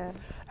or other."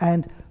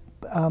 And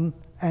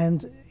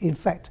in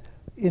fact,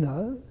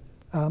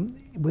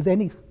 with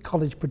any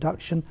college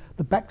production,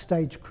 the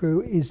backstage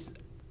crew is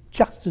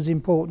just as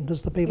important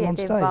as the people on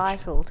stage. They're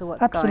vital to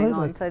what's going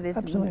on. So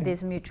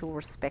there's mutual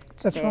respect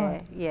there. That's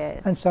right.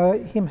 Yes. And so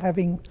him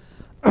having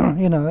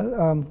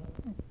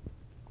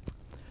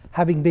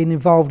having been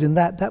involved in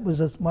that was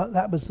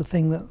the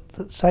thing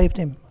that saved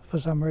him for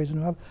some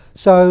reason or other.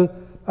 So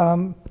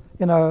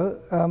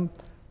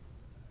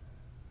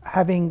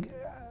having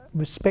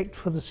respect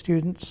for the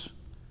students.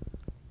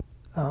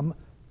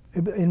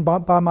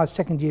 By my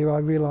second year, I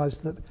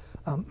realised that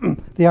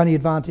the only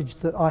advantage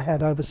that I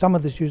had over some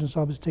of the students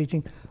I was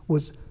teaching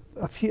was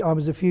I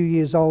was a few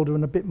years older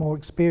and a bit more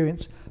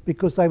experienced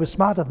because they were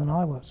smarter than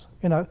I was.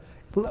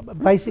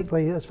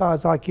 Basically, as far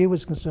as IQ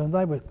was concerned,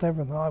 they were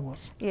cleverer than I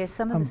was. Yeah,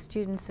 some of the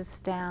students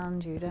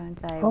astound you, don't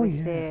they? Oh,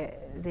 with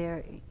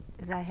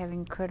they have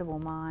incredible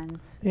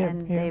minds,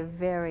 they're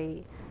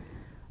very,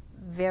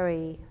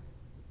 very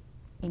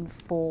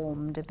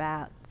informed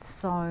about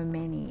so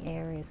many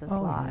areas of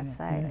life.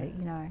 I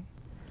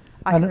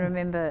can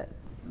remember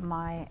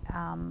my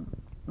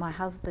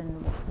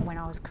husband, when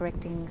I was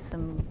correcting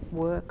some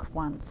work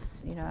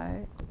once,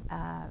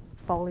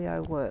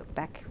 folio work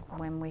back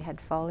when we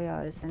had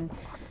folios, and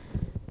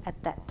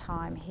at that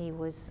time he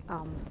was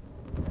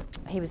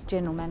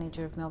general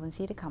manager of Melbourne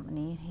Theatre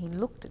Company, and he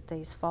looked at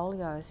these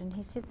folios and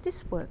he said,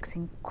 "This work's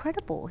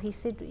incredible." He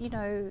said,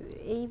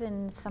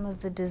 even some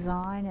of the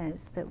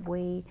designers that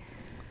we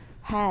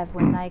have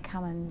when they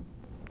come and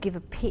give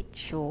a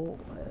pitch or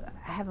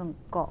haven't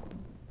got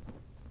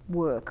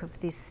work of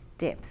this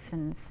depth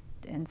and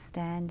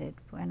standard.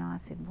 And I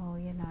said, well,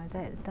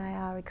 they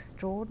are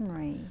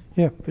extraordinary.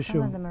 Yeah, for sure.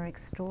 Some of them are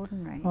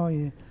extraordinary. Oh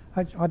yeah,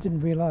 I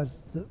didn't realise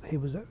that he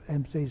was at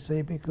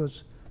MTC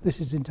because this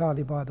is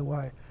entirely by the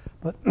way.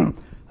 But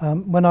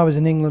when I was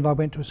in England, I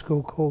went to a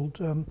school called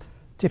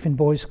Tiffin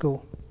Boys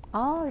School.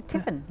 Oh,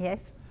 Tiffin,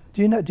 yes.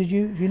 Do you know? Did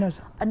you know?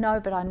 No,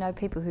 but I know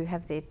people who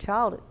have their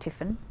child at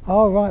Tiffin.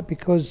 Oh right,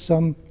 because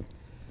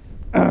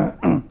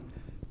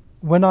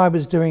when I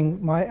was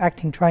doing my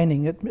acting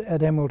training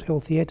at Emerald Hill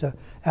Theatre,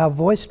 our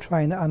voice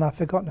trainer, and I've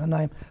forgotten her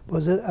name,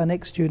 was an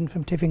ex-student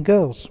from Tiffin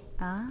Girls.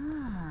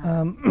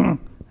 Ah.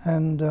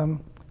 And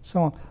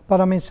so on.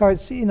 But I mean, so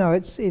it's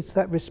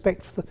that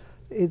respect for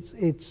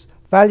it's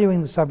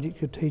valuing the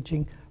subject you're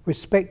teaching,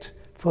 respect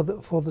for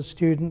the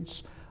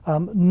students,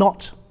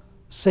 not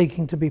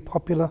seeking to be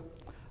popular,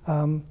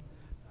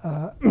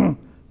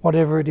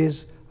 whatever it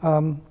is,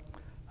 and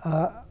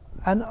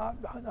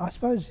I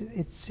suppose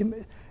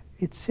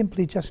it's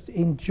simply just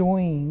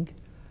enjoying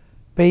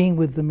being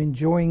with them,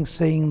 enjoying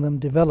seeing them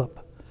develop.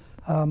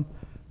 I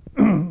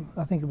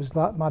think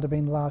might have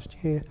been last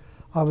year.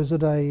 I was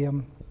at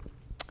an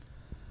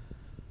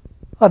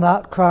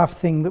art craft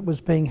thing that was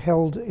being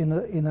held in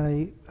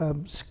a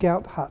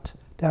scout hut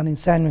down in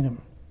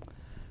Sandringham.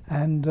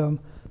 And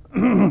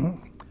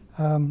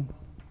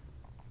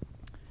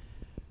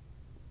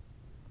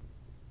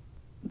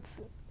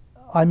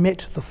I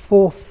met the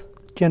 4th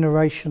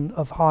generation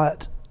of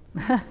Hyatt.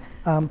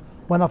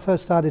 When I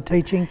first started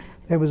teaching,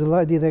 there was a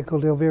lady there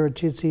called Elvira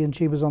Chidsey, and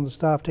she was on the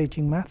staff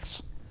teaching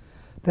maths.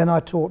 Then I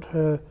taught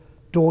her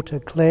daughter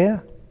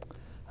Claire,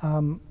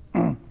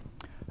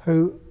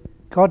 who,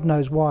 God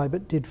knows why,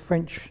 but did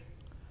French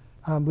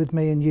with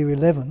me in year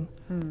 11,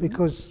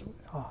 because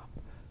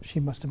she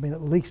must have been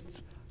at least,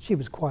 she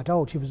was quite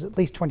old, she was at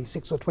least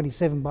 26 or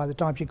 27 by the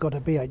time she got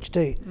her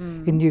PhD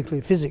in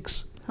nuclear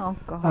physics. Oh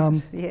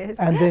gosh, yes.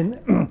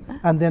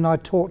 And then I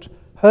taught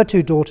her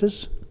 2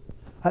 daughters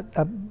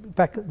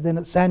back then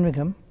at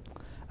Sandringham,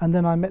 and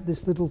then I met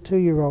this little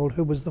 2-year-old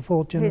who was the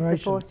 4th generation.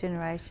 Who's the 4th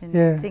generation?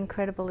 Yeah. It's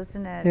incredible,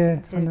 isn't it? Yeah,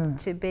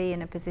 to be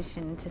in a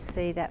position to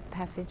see that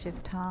passage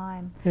of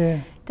time. Yeah.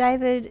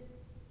 David,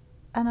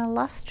 an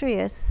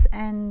illustrious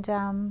and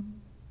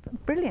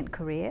brilliant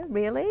career,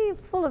 really,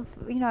 full of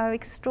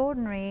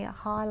extraordinary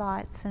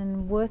highlights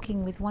and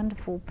working with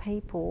wonderful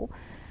people.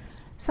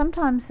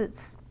 Sometimes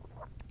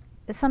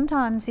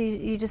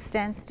you just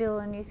stand still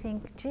and you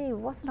think, gee,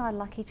 wasn't I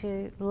lucky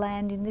to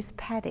land in this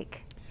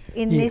paddock,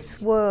 in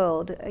this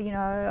world?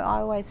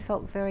 I always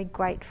felt very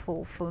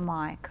grateful for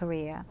my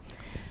career.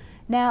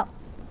 Now,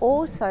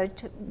 also,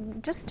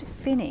 just to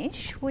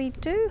finish, we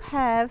do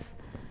have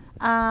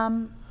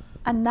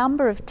a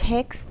number of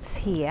texts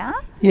here.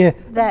 Yeah.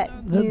 That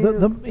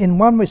in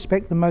one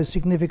respect, the most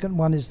significant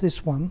one is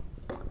this one.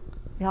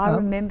 Yeah, I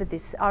remember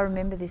this. I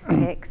remember this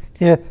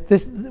text. Yeah,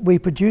 we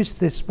produced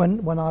this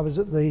when I was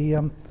at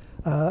the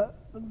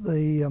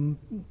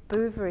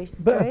Bouverie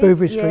Street.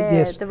 Bouverie Street,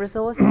 yes. The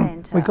resource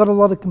centre. We got a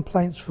lot of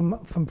complaints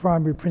from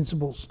primary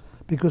principals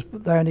because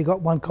they only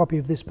got one copy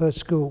of this per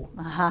school,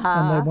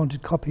 and they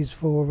wanted copies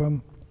for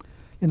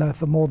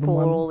for more than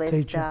one all their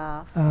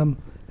teacher. Staff.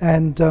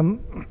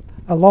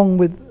 Along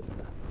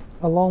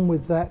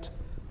with that,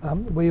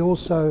 we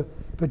also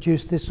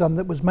produced this one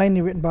that was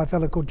mainly written by a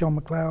fellow called John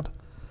McLeod.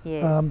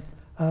 Yes.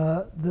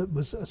 That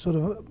was sort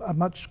of a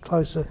much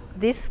closer.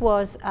 This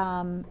was,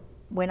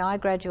 when I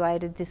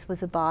graduated, this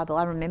was a Bible.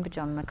 I remember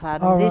John McLeod,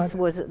 and Oh, this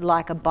right. was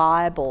like a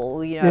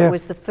Bible. Yeah. It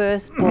was the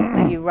first book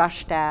that you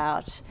rushed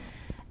out.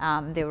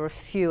 There were a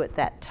few at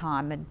that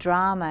time. A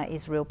Drama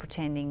is Real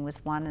Pretending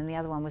was one, and the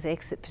other one was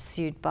Exit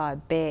Pursued by a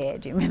Bear.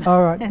 Do you remember?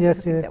 Oh, right,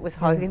 yes, yeah. That was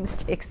Hogan's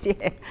text,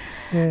 yeah.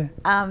 Yeah.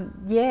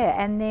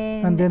 And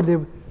then... And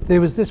then there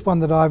was this one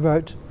that I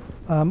wrote,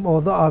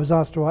 or that I was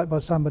asked to write by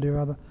somebody or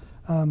other,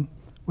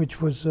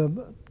 which was,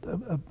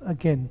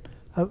 again,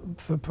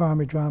 for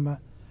primary drama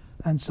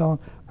and so on.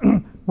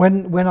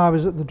 when I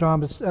was at the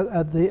dramas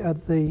at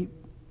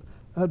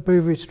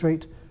Bouverie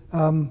Street,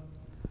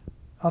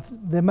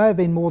 there may have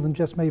been more than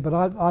just me, but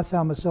I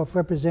found myself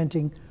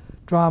representing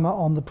drama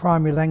on the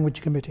primary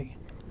language committee.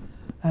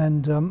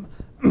 And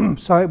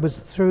so it was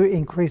through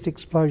increased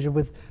exposure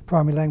with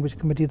primary language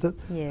committee that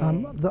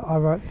I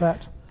wrote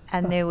that.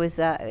 And there was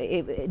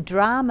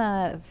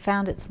drama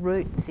found its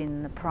roots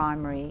in the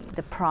primary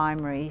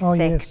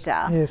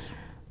sector. Yes.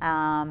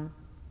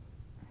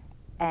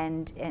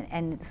 And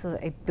it sort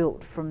of it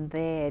built from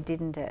there,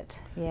 didn't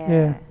it?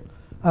 Yeah.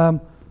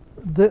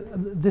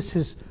 This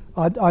is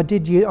I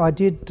did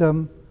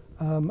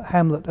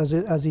Hamlet as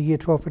a Year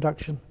 12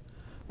 production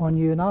one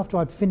year, and after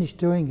I'd finished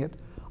doing it,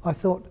 I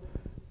thought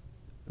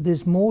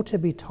there's more to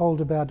be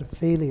told about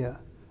Ophelia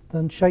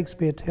than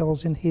Shakespeare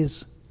tells in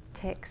his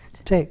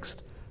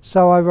text.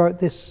 So I wrote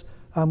this,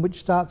 which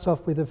starts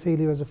off with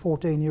Ophelia as a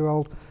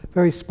 14-year-old,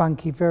 very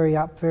spunky, very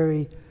up,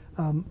 very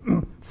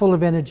full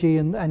of energy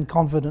and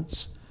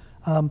confidence.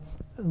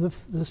 The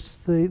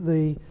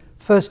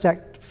first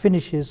act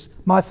finishes,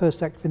 my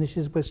first act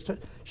finishes where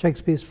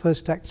Shakespeare's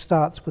first act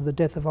starts with the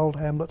death of old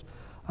Hamlet.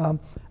 And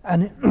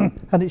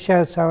it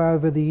shows how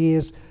over the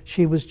years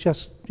she was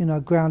just,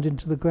 ground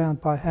into the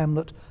ground by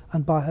Hamlet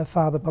and by her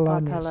father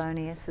Polonius. By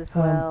Polonius as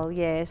well,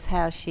 yes,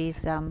 how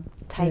she's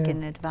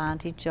taken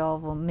advantage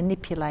of or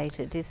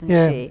manipulated, isn't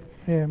she?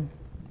 Yeah.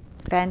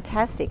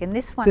 Fantastic. And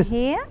this one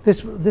here?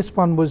 This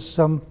one was,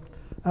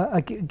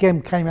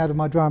 again, came out of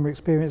my drama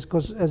experience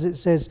because, as it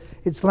says,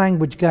 it's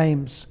language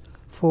games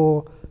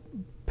for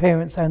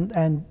parents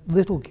and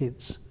little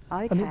kids.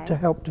 Okay. To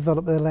help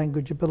develop their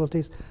language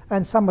abilities.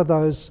 And some of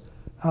those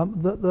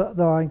that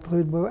I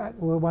include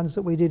were ones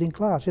that we did in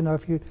class.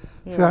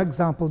 For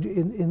example,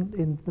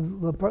 in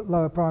the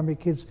lower primary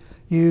kids,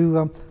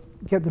 you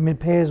get them in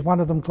pairs,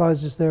 one of them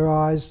closes their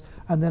eyes,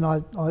 and then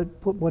I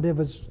put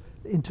whatever's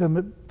in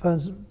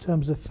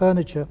terms of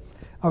furniture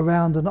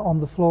around and on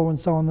the floor and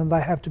so on, and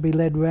they have to be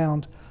led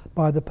round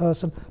by the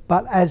person.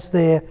 But as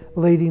they're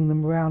leading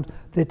them around,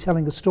 they're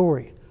telling a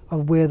story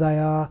of where they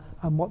are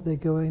and what they're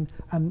doing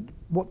and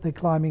what they're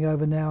climbing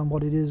over now and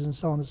what it is and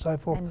so on and so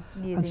forth. And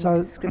using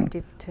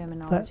descriptive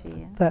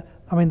terminology.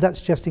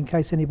 That's just in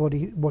case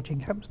anybody watching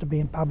happens to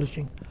be in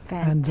publishing.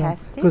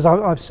 Fantastic. Because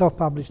I've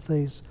self-published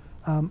these,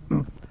 but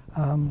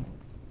I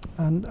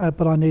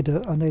need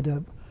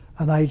an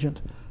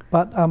agent.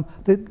 But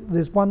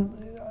there's one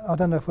I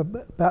don't know if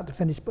we're about to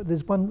finish, but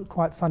there's one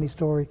quite funny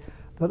story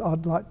that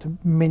I'd like to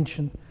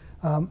mention.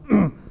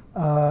 When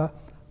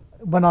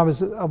I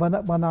was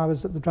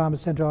at the Drama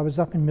Centre, I was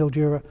up in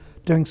Mildura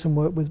doing some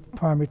work with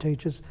primary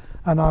teachers,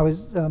 and I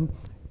was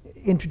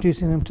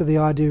introducing them to the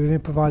idea of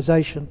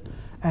improvisation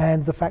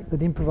and the fact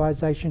that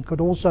improvisation could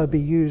also be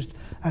used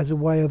as a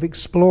way of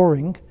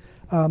exploring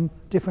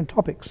different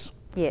topics.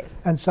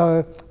 Yes.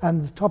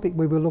 And the topic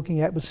we were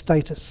looking at was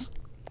status,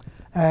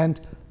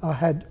 and I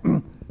had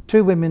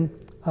two women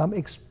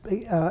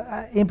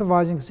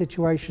improvising a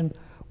situation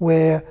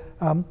where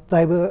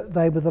they were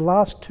the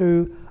last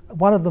two.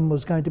 One of them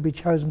was going to be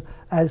chosen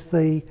as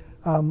the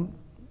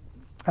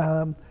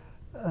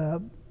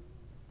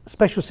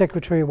special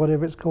secretary or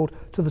whatever it's called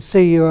to the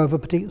CEO of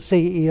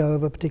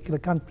a particular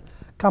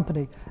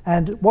company.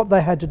 And what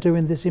they had to do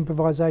in this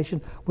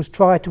improvisation was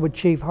try to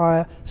achieve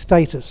higher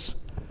status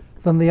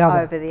than the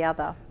other. Over the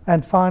other.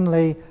 And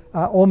finally,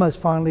 almost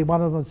finally,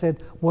 one of them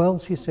said, "Well,"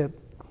 she said,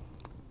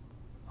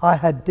 I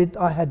had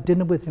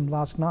dinner with him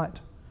last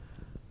night."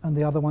 And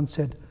the other one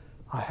said,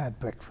 "I had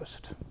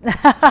breakfast."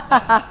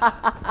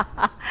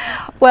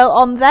 Well,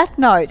 on that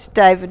note,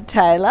 David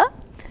Taylor,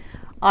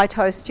 I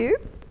toast you.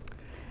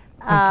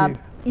 Thank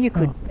you. You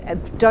could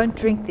don't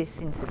drink this,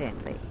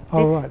 incidentally.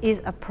 This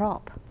is a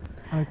prop.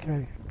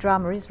 Okay.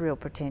 Drama is real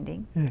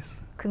pretending.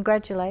 Yes.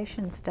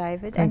 Congratulations,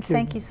 David, and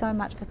thank you so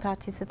much for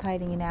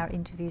participating in our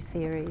interview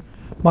series.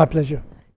 My pleasure.